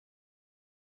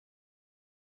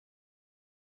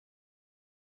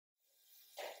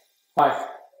Hi,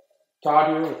 Todd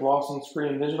here with Lawson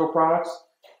Screen Digital Products.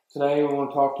 Today we want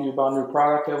to talk to you about a new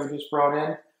product that we just brought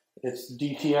in. It's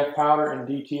DTF powder and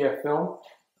DTF film.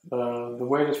 The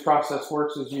way this process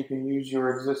works is you can use your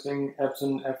existing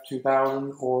Epson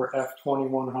F2000 or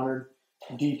F2100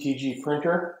 DTG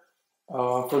printer.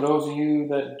 For those of you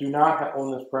that do not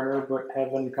own this printer but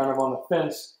have been kind of on the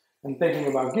fence and thinking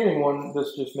about getting one,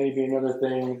 this just may be another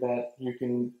thing that you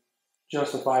can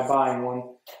justify buying one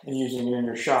and using it in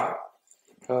your shop.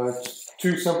 It's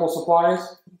two simple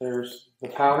supplies. There's the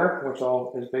powder, which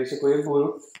is basically a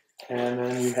glue, and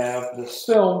then you have this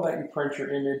film that you print your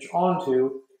image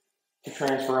onto to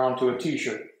transfer onto a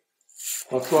t-shirt.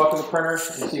 Let's go out to the printer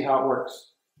and see how it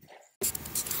works.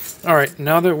 Alright,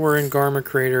 now that we're in Garment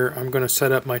Creator, I'm going to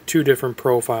set up my two different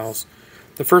profiles.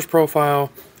 The first profile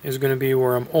is going to be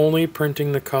where I'm only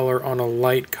printing the color on a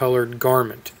light colored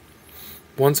garment.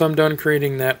 Once I'm done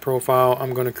creating that profile,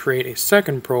 I'm going to create a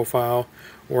second profile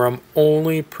where I'm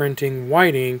only printing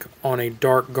white ink on a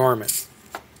dark garment.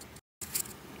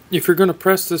 If you're going to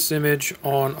press this image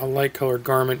on a light colored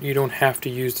garment, you don't have to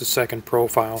use the second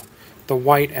profile. The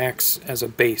white acts as a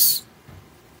base.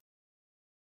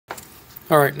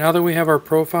 Alright, now that we have our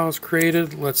profiles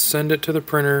created, let's send it to the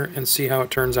printer and see how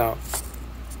it turns out.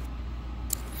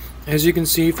 As you can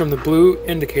see from the blue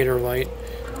indicator light,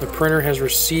 the printer has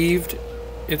received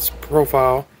its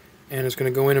profile and is going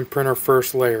to go in and print our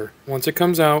first layer. Once it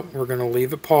comes out, we're going to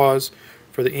leave it pause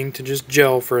for the ink to just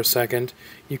gel for a second.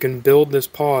 You can build this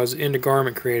pause into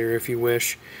Garment Creator if you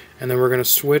wish, and then we're going to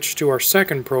switch to our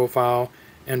second profile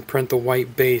and print the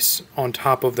white base on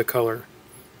top of the color.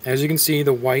 As you can see,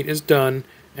 the white is done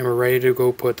and we're ready to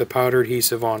go put the powder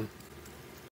adhesive on.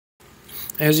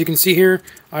 As you can see here,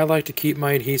 I like to keep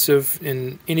my adhesive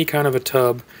in any kind of a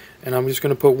tub, and I'm just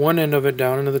going to put one end of it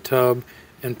down into the tub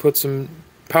and put some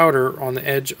powder on the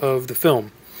edge of the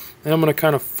film. Then I'm going to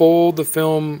kind of fold the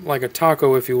film like a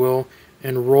taco, if you will,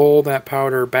 and roll that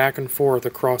powder back and forth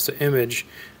across the image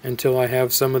until I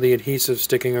have some of the adhesive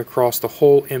sticking across the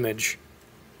whole image.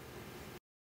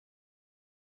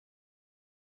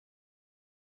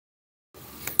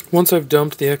 Once I've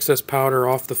dumped the excess powder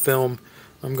off the film,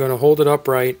 I'm going to hold it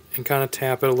upright and kind of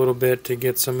tap it a little bit to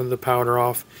get some of the powder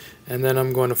off, and then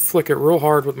I'm going to flick it real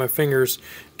hard with my fingers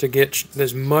to get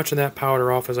as much of that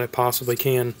powder off as I possibly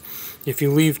can. If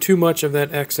you leave too much of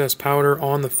that excess powder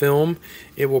on the film,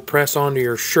 it will press onto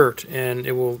your shirt and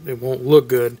it won't look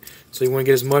good. So you want to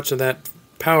get as much of that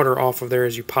powder off of there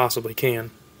as you possibly can.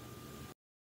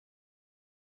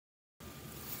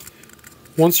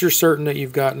 Once you're certain that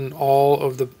you've gotten all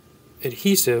of the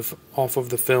adhesive off of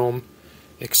the film,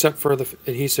 except for the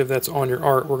adhesive that's on your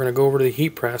art, we're going to go over to the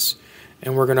heat press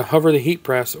and we're going to hover the heat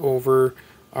press over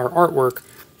our artwork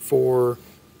for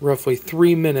roughly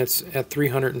 3 minutes at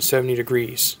 370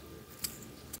 degrees.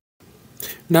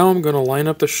 Now I'm going to line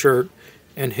up the shirt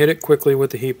and hit it quickly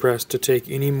with the heat press to take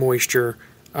any moisture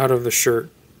out of the shirt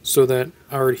so that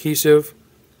our adhesive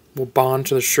will bond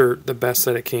to the shirt the best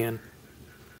that it can.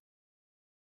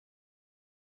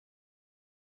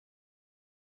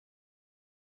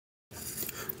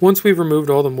 Once we've removed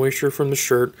all the moisture from the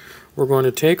shirt, we're going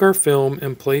to take our film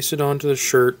and place it onto the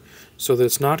shirt so that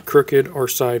it's not crooked or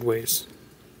sideways.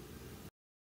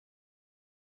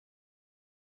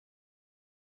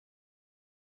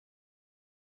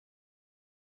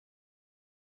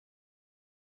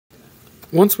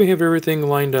 Once we have everything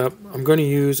lined up, I'm going to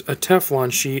use a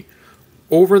Teflon sheet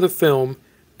over the film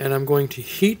and I'm going to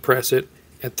heat press it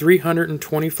at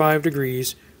 325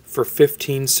 degrees for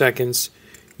 15 seconds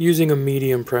using a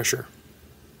medium pressure.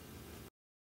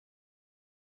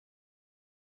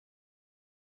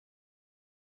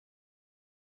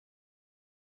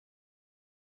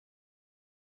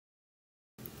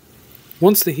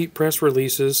 Once the heat press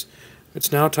releases,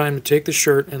 it's now time to take the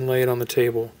shirt and lay it on the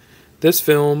table. This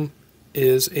film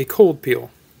is a cold peel.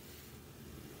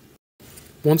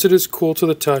 Once it is cool to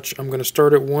the touch, I'm going to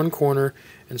start at one corner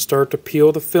and start to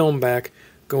peel the film back,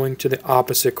 going to the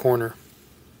opposite corner.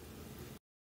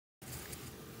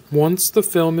 Once the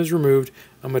film is removed,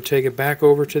 I'm going to take it back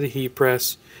over to the heat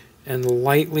press and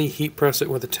lightly heat press it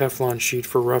with a Teflon sheet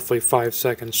for roughly 5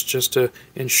 seconds just to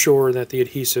ensure that the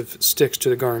adhesive sticks to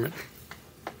the garment.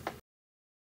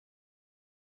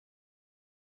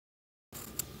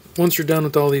 Once you're done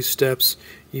with all these steps,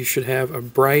 you should have a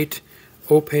bright,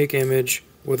 opaque image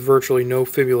with virtually no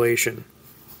fibrillation.